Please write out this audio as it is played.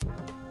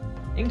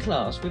In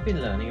class, we've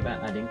been learning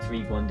about adding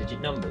three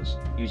one-digit numbers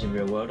using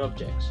real-world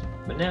objects,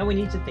 but now we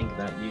need to think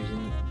about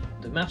using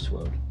the maths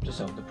world to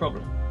solve the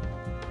problem.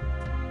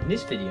 In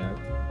this video,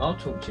 I'll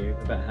talk to you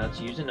about how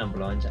to use a number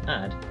line to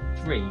add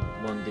three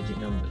one-digit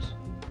numbers.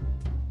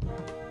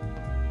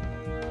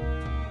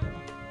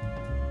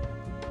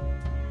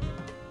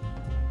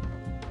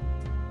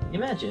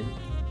 Imagine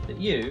that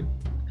you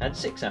had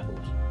 6 apples.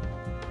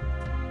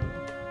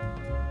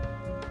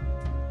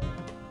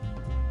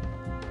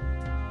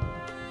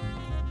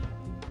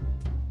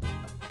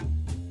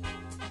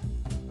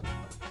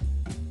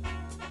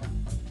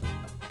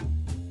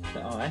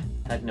 That I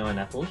had 9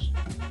 apples.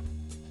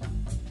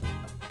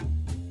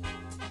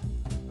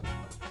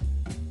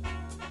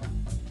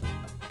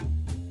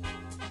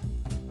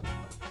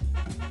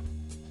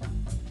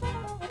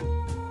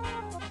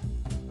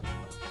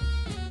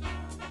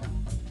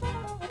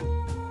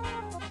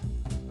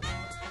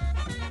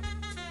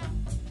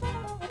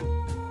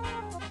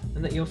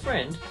 And that your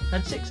friend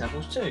had 6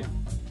 apples too.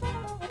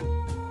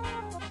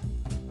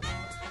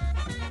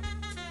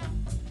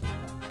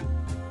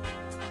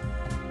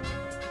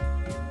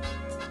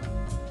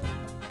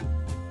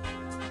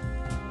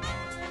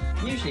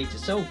 Usually to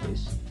solve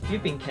this,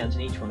 you've been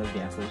counting each one of the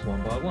apples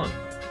one by one,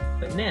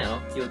 but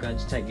now you're going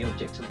to take the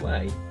objects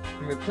away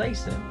and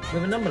replace them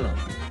with a number line.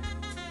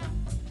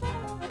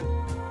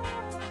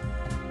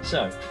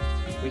 So,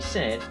 we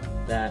said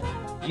that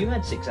you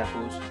had 6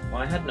 apples,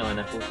 I had 9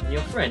 apples, and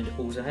your friend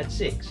also had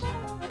 6,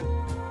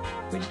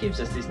 which gives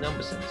us this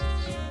number sentence.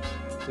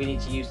 We need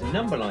to use the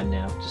number line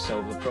now to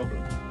solve the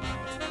problem.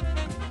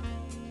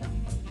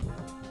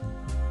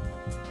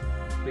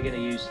 We're going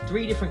to use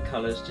 3 different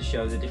colours to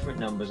show the different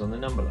numbers on the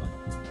number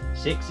line.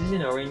 6 is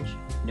in orange,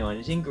 9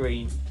 is in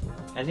green,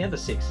 and the other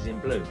 6 is in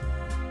blue.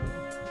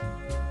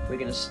 We're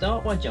going to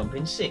start by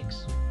jumping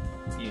 6,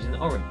 using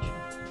orange.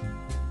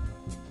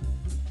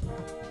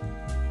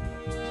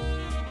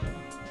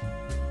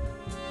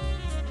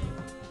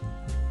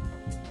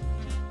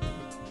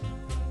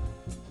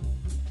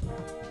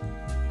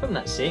 From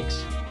that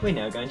 6, we're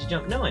now going to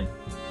jump 9.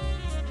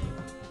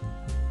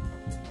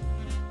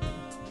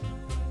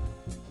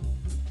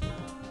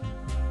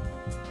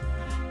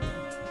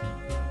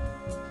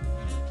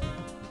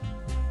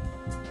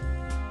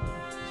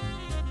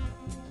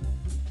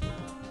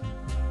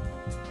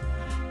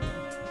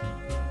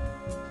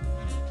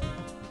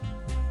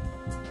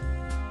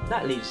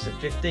 That leaves us at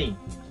 15,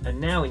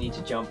 and now we need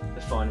to jump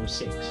the final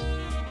 6.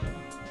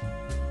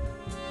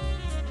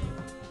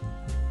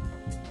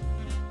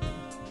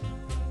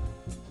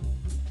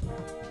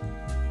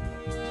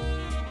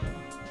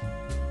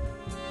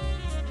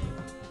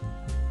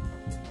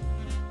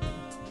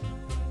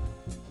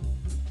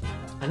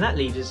 And that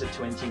leaves us at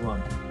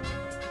 21.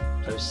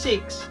 So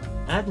 6,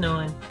 add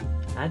 9,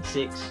 add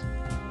 6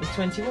 is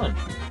 21.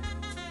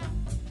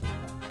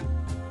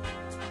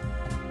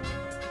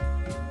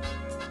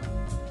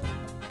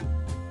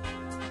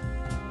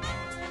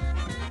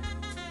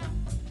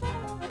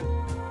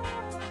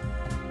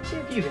 See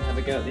if you can have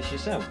a go at this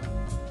yourself.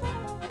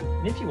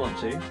 And if you want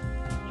to,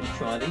 just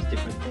try these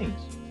different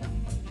things.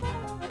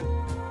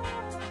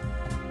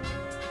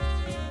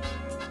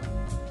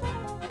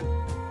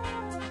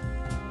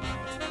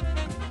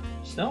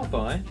 Start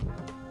by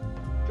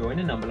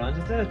drawing a number line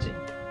to 30.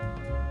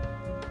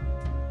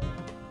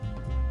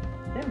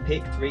 Then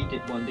pick 3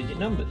 one-digit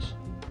numbers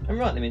and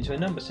write them into a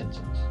number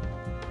sentence.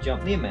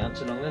 Jump the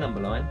amounts along the number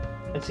line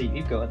and see what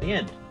you've got at the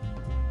end.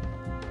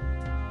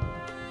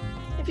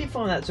 If you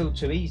find that's all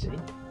too easy,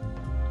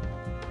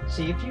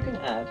 see if you can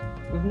add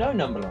with no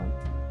number line,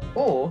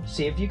 or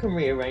see if you can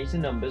rearrange the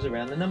numbers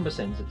around the number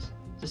sentence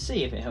to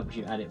see if it helps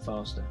you add it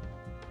faster.